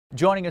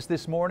Joining us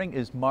this morning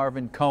is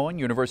Marvin Cohen,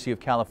 University of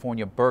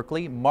California,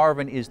 Berkeley.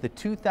 Marvin is the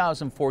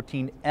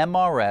 2014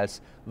 MRS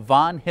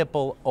Von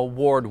Hippel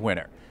Award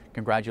winner.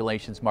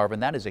 Congratulations, Marvin.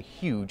 That is a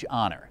huge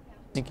honor.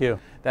 Thank you.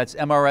 That's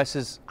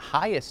MRS's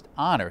highest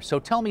honor. So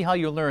tell me how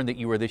you learned that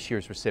you were this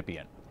year's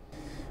recipient.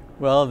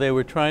 Well, they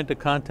were trying to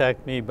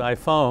contact me by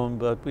phone,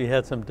 but we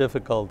had some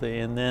difficulty,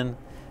 and then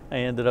I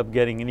ended up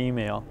getting an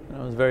email. I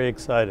was very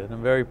excited.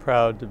 I'm very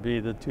proud to be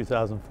the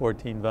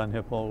 2014 Von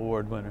Hippel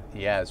Award winner.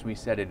 Yeah, as we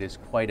said, it is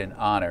quite an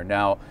honor.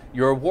 Now,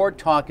 your award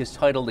talk is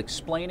titled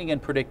Explaining and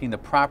Predicting the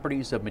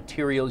Properties of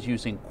Materials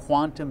Using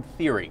Quantum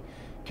Theory.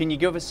 Can you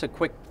give us a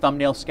quick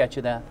thumbnail sketch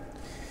of that?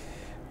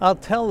 I'll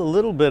tell a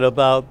little bit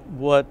about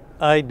what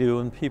I do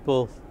and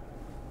people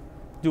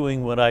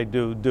doing what I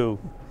do,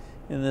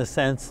 in the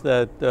sense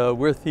that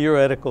we're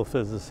theoretical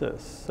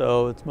physicists,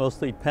 so it's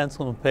mostly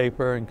pencil and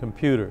paper and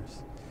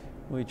computers.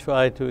 We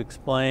try to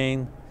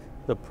explain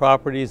the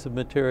properties of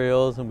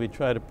materials, and we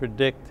try to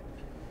predict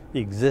the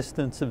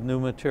existence of new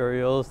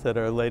materials that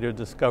are later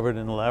discovered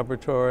in the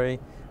laboratory.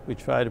 We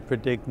try to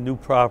predict new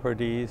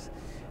properties,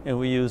 and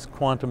we use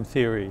quantum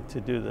theory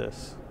to do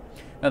this.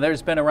 Now,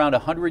 there's been around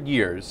 100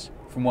 years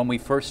from when we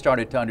first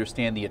started to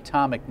understand the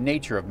atomic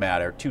nature of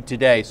matter to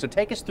today. So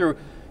take us through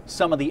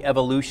some of the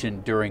evolution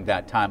during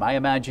that time. I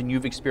imagine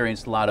you've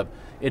experienced a lot of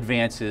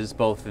advances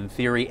both in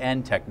theory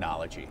and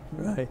technology.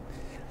 Right.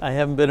 I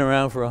haven't been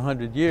around for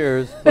 100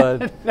 years,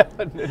 but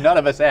none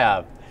of us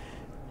have.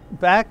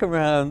 Back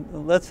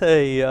around, let's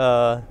say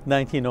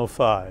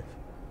 1905,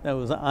 that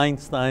was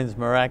Einstein's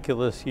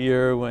miraculous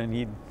year when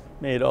he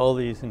made all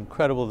these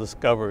incredible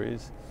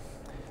discoveries.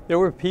 There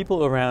were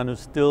people around who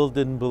still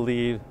didn't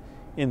believe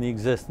in the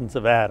existence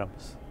of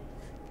atoms.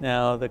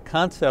 Now, the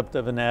concept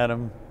of an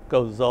atom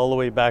goes all the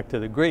way back to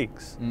the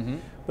Greeks,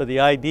 but the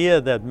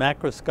idea that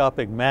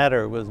macroscopic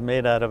matter was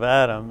made out of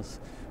atoms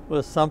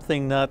was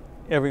something not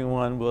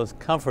everyone was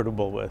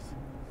comfortable with.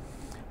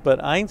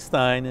 But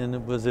Einstein, and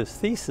it was his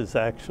thesis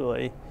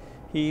actually,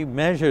 he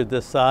measured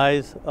the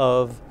size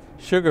of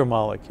sugar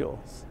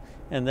molecules,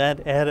 and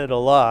that added a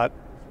lot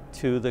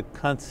to the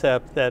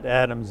concept that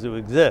atoms do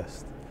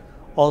exist.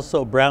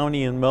 Also,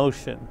 Brownian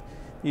motion.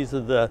 These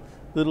are the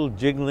little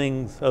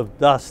jigglings of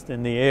dust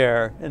in the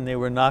air, and they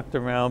were knocked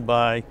around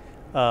by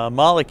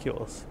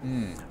molecules.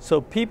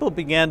 So people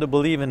began to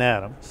believe in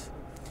atoms.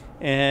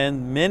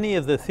 And many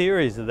of the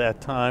theories of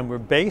that time were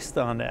based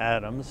on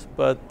atoms,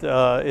 but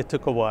it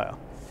took a while.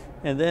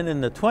 And then in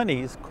the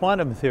 20s,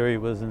 quantum theory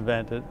was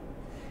invented,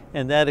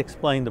 and that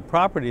explained the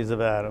properties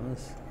of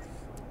atoms.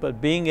 But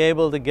being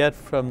able to get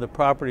from the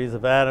properties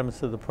of atoms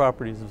to the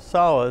properties of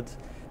solids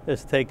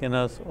has taken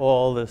us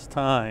all this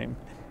time.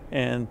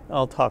 And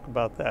I'll talk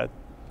about that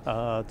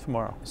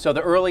tomorrow. So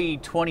the early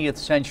 20th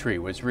century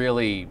was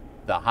really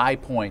the high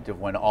point of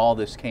when all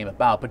this came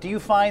about. But do you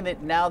find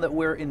that now that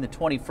we're in the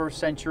 21st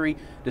century,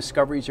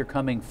 discoveries are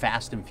coming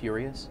fast and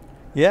furious?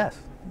 Yes,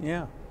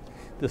 yeah.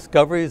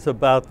 Discoveries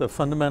about the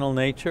fundamental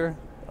nature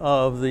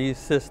of these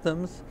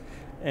systems,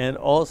 and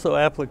also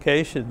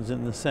applications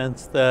in the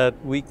sense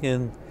that we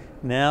can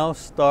now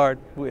start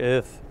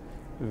with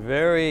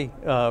very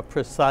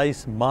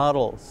precise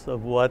models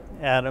of what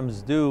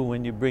atoms do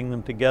when you bring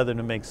them together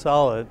to make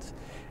solids.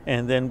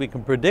 And then we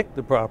can predict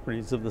the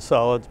properties of the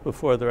solids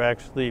before they're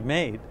actually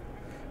made,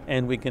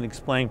 and we can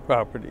explain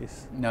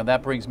properties. Now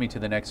that brings me to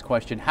the next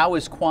question. How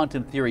has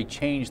quantum theory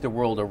changed the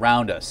world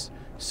around us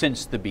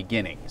since the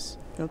beginnings?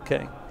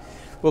 Okay.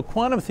 Well,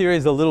 quantum theory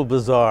is a little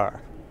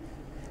bizarre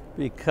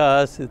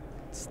because it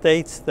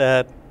states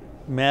that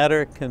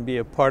matter can be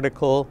a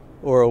particle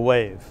or a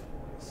wave.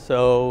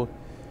 So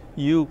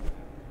you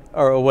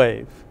are a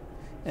wave,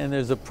 and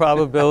there's a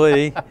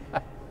probability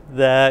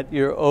that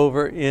you're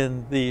over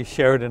in the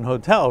Sheraton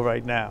Hotel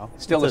right now.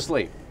 Still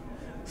asleep.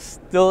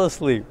 Still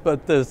asleep,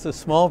 but there's a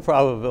small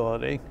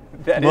probability.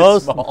 That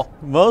is small.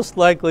 Most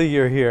likely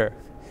you're here.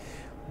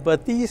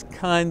 But these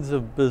kinds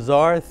of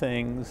bizarre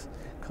things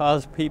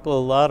cause people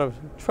a lot of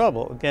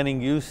trouble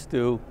getting used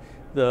to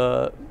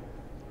the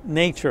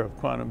nature of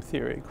quantum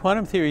theory.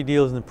 Quantum theory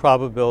deals in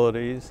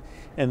probabilities,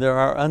 and there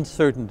are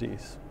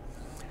uncertainties.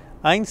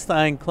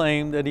 Einstein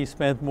claimed that he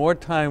spent more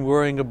time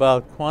worrying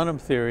about quantum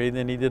theory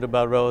than he did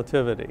about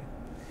relativity.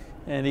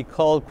 And he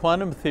called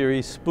quantum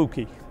theory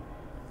spooky.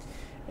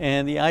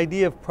 And the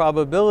idea of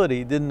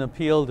probability didn't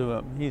appeal to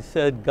him. He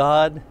said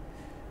God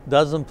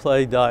doesn't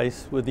play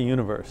dice with the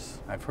universe.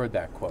 I've heard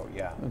that quote,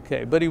 yeah.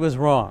 Okay, but he was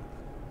wrong.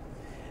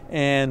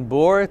 And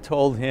Bohr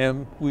told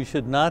him we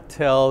should not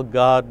tell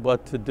God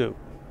what to do.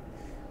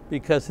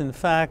 Because in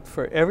fact,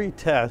 for every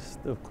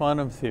test of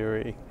quantum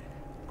theory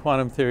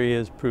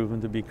is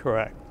proven to be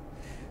correct.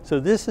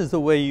 So this is the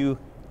way you,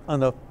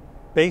 on a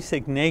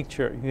basic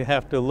nature, you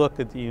have to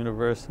look at the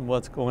universe and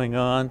what's going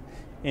on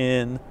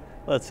in,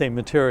 let's say,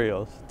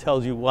 materials. It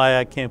tells you why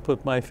I can't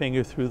put my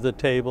finger through the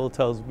table,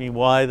 tells me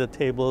why the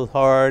table is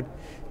hard,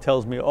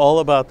 tells me all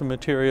about the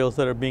materials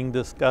that are being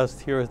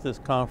discussed here at this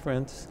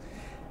conference.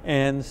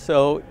 And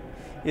so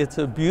it's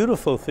a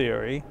beautiful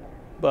theory,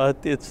 but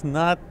it's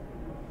not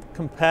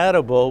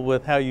compatible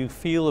with how you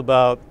feel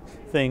about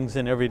things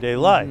in everyday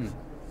life.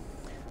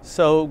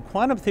 So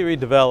quantum theory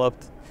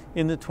developed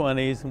in the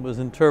 20s and was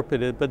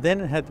interpreted, but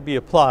then it had to be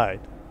applied.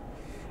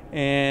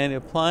 And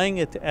applying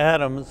it to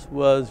atoms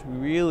was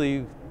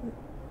really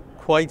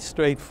quite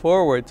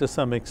straightforward to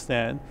some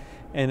extent.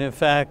 And in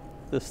fact,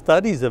 the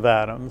studies of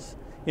atoms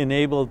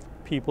enabled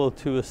people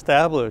to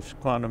establish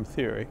quantum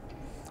theory.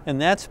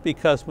 And that's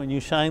because when you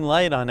shine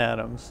light on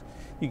atoms,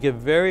 you get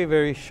very,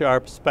 very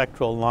sharp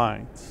spectral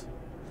lines.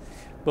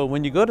 But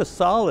when you go to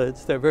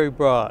solids, they're very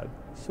broad.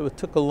 So it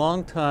took a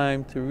long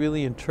time to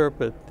really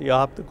interpret the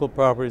optical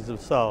properties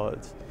of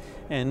solids.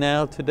 And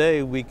now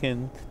today we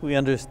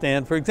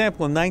understand, for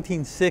example, in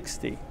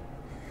 1960,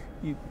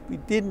 we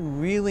didn't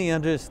really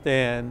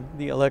understand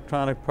the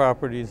electronic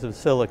properties of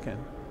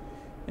silicon.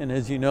 And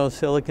as you know,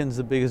 silicon's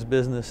the biggest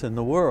business in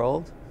the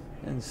world,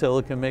 and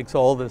silicon makes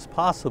all this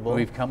possible.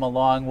 We've come a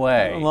long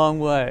way. A long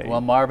way.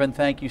 Well, Marvin,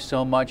 thank you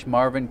so much.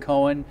 Marvin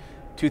Cohen,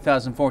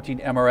 2014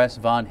 MRS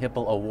Von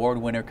Hippel Award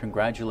winner.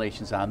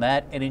 Congratulations on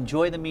that, and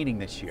enjoy the meeting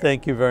this year.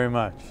 Thank you very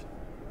much.